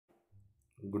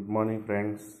Good morning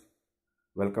friends.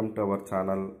 Welcome to our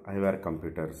channel IVAR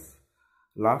computers.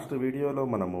 Last వీడియోలో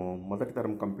మనము మొదటి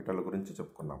తరం కంప్యూటర్ల గురించి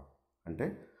చెప్పుకున్నాం. అంటే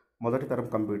మొదటి తరం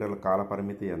కంప్యూటర్ల కాల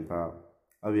పరిమితి ఎంత,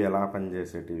 అవి ఎలా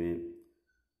పనిచేసేటివి,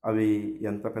 అవి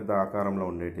ఎంత పెద్ద ఆకారంలో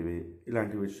ఉండేటివి,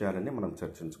 ఇలాంటి విషయాలన్నీ మనం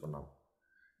చర్చించుకున్నాం.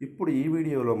 ఇప్పుడు ఈ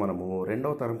వీడియోలో మనము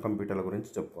రెండవ తరం కంప్యూటర్ల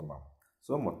గురించి చెప్పుకున్నాం.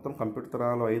 సో మొత్తం కంప్యూటర్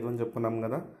తరాలు 5 అని చెప్పుకున్నాం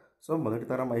కదా. సో మొదటి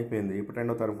తరం అయిపోయింది. ఇప్పుడు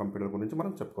రెండవ తరం కంప్యూటర్ గురించి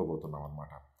మనం చెప్పుకోబోతున్నాం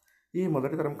అన్నమాట. ఈ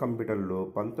మొదటి తరం కంప్యూటర్లు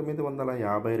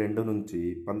 1952 నుంచి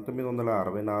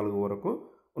 1964 వరకు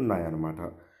ఉన్నాయన్నమాట.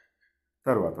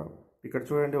 తర్వాత ఇక్కడ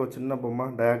చూడండి ఒక చిన్న బొమ్మ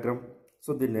డయాగ్రామ్.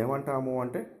 సో దీన్ని ఏమంటాము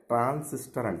అంటే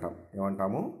ట్రాన్సిస్టర్ అంటాం.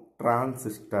 ఏమంటాము?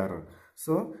 ట్రాన్సిస్టర్.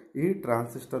 సో ఈ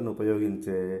ట్రాన్సిస్టర్ను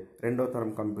ఉపయోగించే రెండో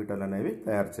తరం కంప్యూటర్లు అనేవి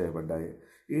తయారు చేయబడ్డాయి.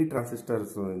 ఈ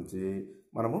ట్రాన్సిస్టర్స్ గురించి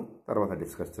మనము తర్వాత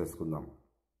డిస్కస్ చేసుకుందాం.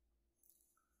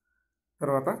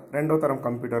 తర్వాత రెండో తరం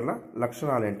కంప్యూటర్ల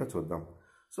లక్షణాలు ఏంటో చూద్దాం.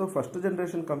 సో ఫస్ట్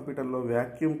జనరేషన్ కంప్యూటర్లో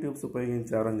వ్యాక్యూమ్ ట్యూబ్స్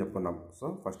ఉపయోగించారని చెప్పుకున్నాం. సో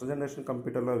ఫస్ట్ జనరేషన్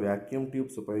కంప్యూటర్లో వ్యాక్యూమ్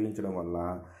ట్యూబ్స్ ఉపయోగించడం వల్ల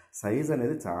సైజ్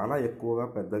అనేది చాలా ఎక్కువగా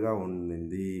పెద్దగా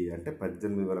ఉండింది. అంటే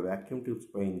 18,000 వ్యాక్యూమ్ ట్యూబ్స్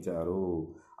ఉపయోగించారు.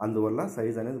 అందువల్ల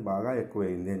సైజ్ అనేది బాగా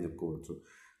ఎక్కువైంది అని చెప్పుకోవచ్చు.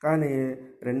 కానీ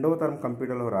రెండవ తరం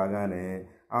కంప్యూటర్లో రాగానే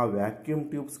ఆ వ్యాక్యూమ్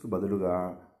ట్యూబ్స్కి బదులుగా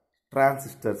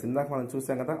ట్రాన్సిస్టర్స్, ఇందాక మనం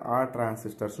చూసాం కదా, ఆ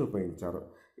ట్రాన్సిస్టర్స్ ఉపయోగించారు.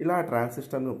 ఇలా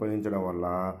ట్రాన్సిస్టర్ని ఉపయోగించడం వల్ల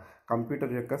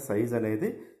కంప్యూటర్ యొక్క సైజ్ అనేది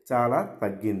చాలా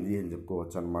తగ్గింది అని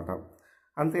చెప్పుకోవచ్చు అనమాట.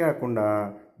 అంతేకాకుండా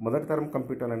మొదటి తరం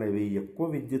కంప్యూటర్లు అనేవి ఎక్కువ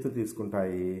విద్యుత్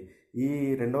తీసుకుంటాయి. ఈ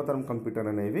రెండవ తరం కంప్యూటర్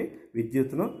అనేవి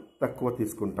విద్యుత్తును తక్కువ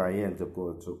తీసుకుంటాయి అని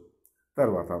చెప్పుకోవచ్చు.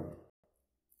 తర్వాత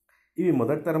ఇవి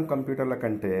మొదటి తరం కంప్యూటర్ల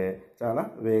కంటే చాలా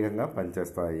వేగంగా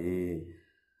పనిచేస్తాయి.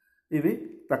 ఇవి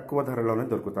తక్కువ ధరలోనే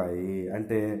దొరుకుతాయి.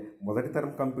 అంటే మొదటి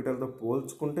తరం కంప్యూటర్తో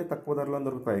పోల్చుకుంటే తక్కువ ధరలో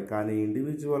దొరుకుతాయి. కానీ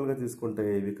ఇండివిజువల్గా తీసుకుంటే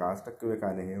ఇవి కాస్ట్ తక్కువే.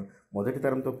 కానీ మొదటి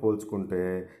తరంతో పోల్చుకుంటే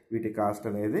వీటి కాస్ట్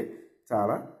అనేది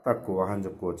చాలా తక్కువ అని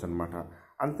చెప్పుకోవచ్చు అనమాట.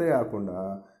 అంతేకాకుండా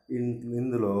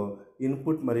ఇందులో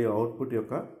ఇన్పుట్ మరియు అవుట్పుట్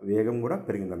యొక్క వేగం కూడా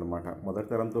పెరిగిందన్నమాట. మొదటి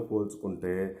తరంతో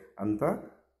పోల్చుకుంటే అంత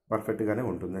పర్ఫెక్ట్గానే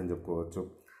ఉంటుంది అని చెప్పుకోవచ్చు.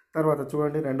 తర్వాత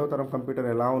చూడండి రెండవ తరం కంప్యూటర్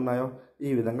ఎలా ఉన్నాయో ఈ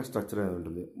విధంగా స్ట్రక్చర్ అనేది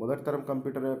ఉంటుంది. మొదటి తరం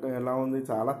కంప్యూటర్ ఎలా ఉంది?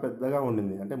 చాలా పెద్దగా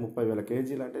ఉండింది. అంటే 30,000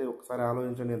 కేజీలు. అంటే ఒకసారి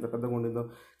ఆలోచించండి ఎంత పెద్దగా ఉండిందో.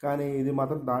 కానీ ఇది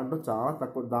మాత్రం దాంట్లో చాలా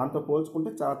తక్కువ, దాంతో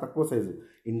పోల్చుకుంటే చాలా తక్కువ సైజు.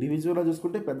 ఇండివిజువల్గా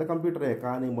చూసుకుంటే పెద్ద కంప్యూటరే,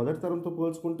 కానీ మొదటి తరంతో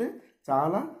పోల్చుకుంటే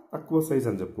చాలా తక్కువ సైజ్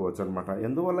అని చెప్పుకోవచ్చు అనమాట.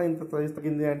 ఎందువల్ల ఇంత సైజ్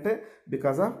తగ్గింది అంటే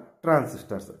బికాస్ ఆఫ్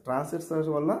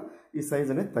ట్రాన్సిస్టర్స్ వల్ల ఈ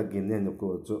సైజ్ అనేది తగ్గింది అని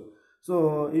చెప్పుకోవచ్చు. సో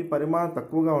ఈ పరిమాణం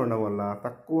తక్కువగా ఉండడం వల్ల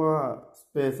తక్కువ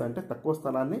స్పేస్, అంటే తక్కువ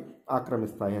స్థలాన్ని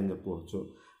ఆక్రమిస్తాయి అని చెప్పుకోవచ్చు.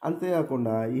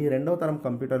 అంతేకాకుండా ఈ రెండవ తరం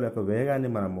కంప్యూటర్ల యొక్క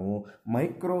వేగాన్ని మనము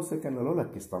మైక్రో సెకండ్లలో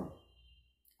లెక్కిస్తాం.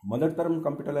 మొదటి తరం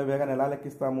కంప్యూటర్ల వేగాన్ని ఎలా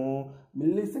లెక్కిస్తాము?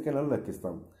 మిల్లీ సెకండ్లలో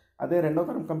లెక్కిస్తాం. అదే రెండవ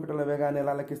తరం కంప్యూటర్ల వేగాన్ని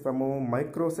ఎలా లెక్కిస్తాము?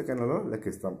 మైక్రో సెకండ్లలో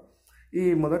లెక్కిస్తాం. ఈ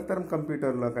మొదటి తరం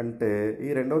కంప్యూటర్ల కంటే ఈ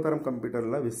రెండవ తరం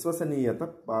కంప్యూటర్ల విశ్వసనీయత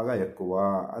బాగా ఎక్కువ.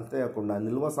 అంతేకాకుండా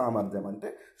నిల్వ సామర్థ్యం, అంటే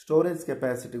స్టోరేజ్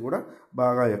కెపాసిటీ కూడా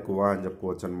బాగా ఎక్కువ అని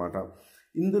చెప్పుకోవచ్చు అనమాట.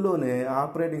 ఇందులోనే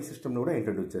ఆపరేటింగ్ సిస్టమ్ని కూడా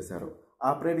ఇంట్రడ్యూస్ చేశారు.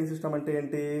 ఆపరేటింగ్ సిస్టమ్ అంటే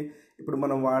ఏంటి? ఇప్పుడు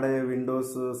మనం వాడే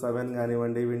విండోస్ 7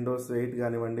 కానివ్వండి, విండోస్ 8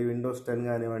 కానివ్వండి, విండోస్ 10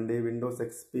 కానివ్వండి, Windows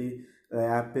XP,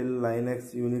 Apple,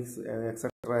 Linux, Unix,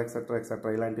 etcetera etcetera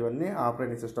etcetera, ఇలాంటివన్నీ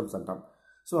ఆపరేటింగ్ సిస్టమ్స్ అంటాం.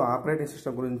 సో ఆపరేటింగ్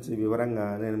సిస్టమ్ గురించి వివరంగా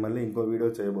నేను మళ్ళీ ఇంకో వీడియో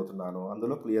చేయబోతున్నాను.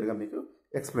 అందులో క్లియర్గా మీకు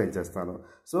ఎక్స్ప్లెయిన్ చేస్తాను.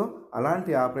 సో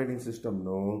అలాంటి ఆపరేటింగ్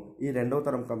సిస్టమ్ను ఈ రెండవ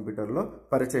తరం కంప్యూటర్లో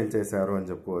పరిచయం చేశారు అని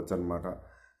చెప్పుకోవచ్చు అనమాట.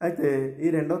 అయితే ఈ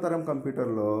రెండవ తరం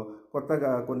కంప్యూటర్లో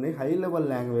కొత్తగా కొన్ని హై లెవెల్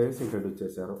లాంగ్వేజెస్ ఇంట్రడ్యూస్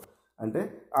చేశారు. అంటే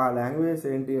ఆ లాంగ్వేజెస్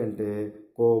ఏంటి అంటే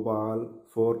కోబాల్,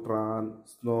 ఫోర్ట్రాన్,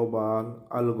 స్నోబాల్,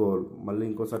 అల్గోల్. మళ్ళీ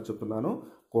ఇంకోసారి చెప్తున్నాను,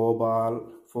 కోబాల్,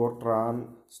 ఫోర్ట్రాన్,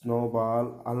 స్నోబాల్,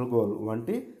 అల్గోల్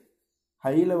వంటి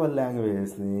హై లెవెల్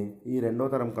లాంగ్వేజెస్ని ఈ రెండో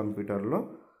తరం కంప్యూటర్లో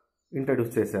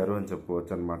ఇంట్రడ్యూస్ చేశారు అని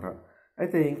చెప్పుకోవచ్చు అనమాట.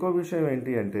 అయితే ఇంకో విషయం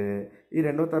ఏంటి అంటే ఈ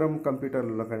రెండో తరం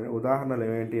కంప్యూటర్ల ఉదాహరణలు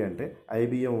ఏంటి అంటే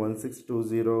IBM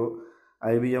 1620,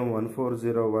 IBM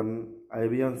 1401,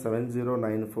 IBM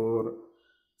 7094,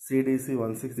 CDC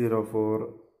 1604,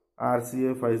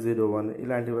 RCA 501,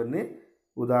 ఇలాంటివన్నీ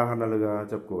ఉదాహరణలుగా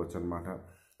చెప్పుకోవచ్చు అనమాట.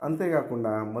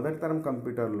 అంతేకాకుండా మొదటి తరం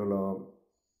కంప్యూటర్లలో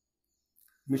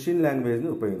మిషన్ లాంగ్వేజ్ని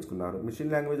ఉపయోగించుకున్నారు.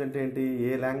 మిషన్ లాంగ్వేజ్ అంటే ఏంటి? ఏ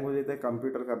లాంగ్వేజ్ అయితే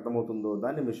కంప్యూటర్కి అర్థమవుతుందో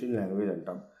దాన్ని మిషన్ లాంగ్వేజ్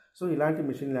అంటాం. సో ఇలాంటి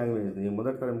మిషన్ లాంగ్వేజ్ని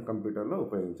మొదటి తరం కంప్యూటర్లో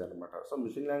ఉపయోగించారనమాట. సో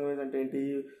మిషన్ లాంగ్వేజ్ అంటే ఏంటి?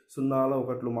 0,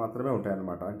 1 మాత్రమే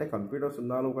ఉంటాయన్నమాట. అంటే కంప్యూటర్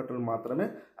 0, 1 మాత్రమే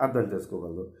అర్థం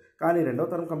చేసుకోగలదు. కానీ రెండవ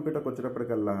తరం కంప్యూటర్కి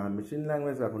వచ్చేటప్పటికల్లా మిషన్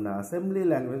లాంగ్వేజ్ కాకుండా అసెంబ్లీ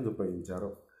లాంగ్వేజ్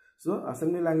ఉపయోగించారు. సో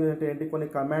అసెంబ్లీ లాంగ్వేజ్ అంటే ఏంటి? కొన్ని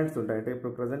కమాండ్స్ ఉంటాయి. అంటే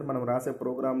ఇప్పుడు ప్రజెంట్ మనం రాసే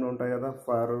ప్రోగ్రామ్లు ఉంటాయి కదా,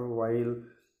 ఫర్, వైల్,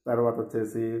 తర్వాత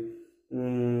వచ్చేసి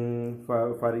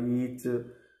ఫర్ ఈచ్,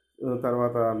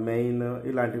 తర్వాత మెయిన్,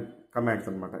 ఇలాంటి కమాండ్స్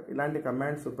అనమాట. ఇలాంటి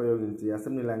కమాండ్స్ ఉపయోగించి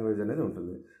అసెంబ్లీ లాంగ్వేజ్ అనేది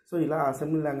ఉంటుంది. సో ఇలా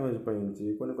అసెంబ్లీ లాంగ్వేజ్ ఉపయోగించి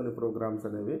కొన్ని ప్రోగ్రామ్స్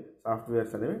అనేవి,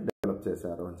 సాఫ్ట్వేర్స్ అనేవి డెవలప్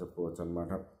చేశారు అని చెప్పుకోవచ్చు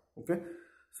అనమాట. ఓకే,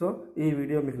 సో ఈ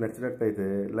వీడియో మీకు నచ్చినట్లయితే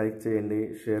లైక్ చేయండి,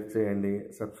 షేర్ చేయండి,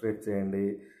 సబ్స్క్రైబ్ చేయండి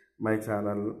my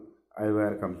channel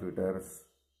IVAR computers.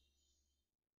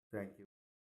 Thank you.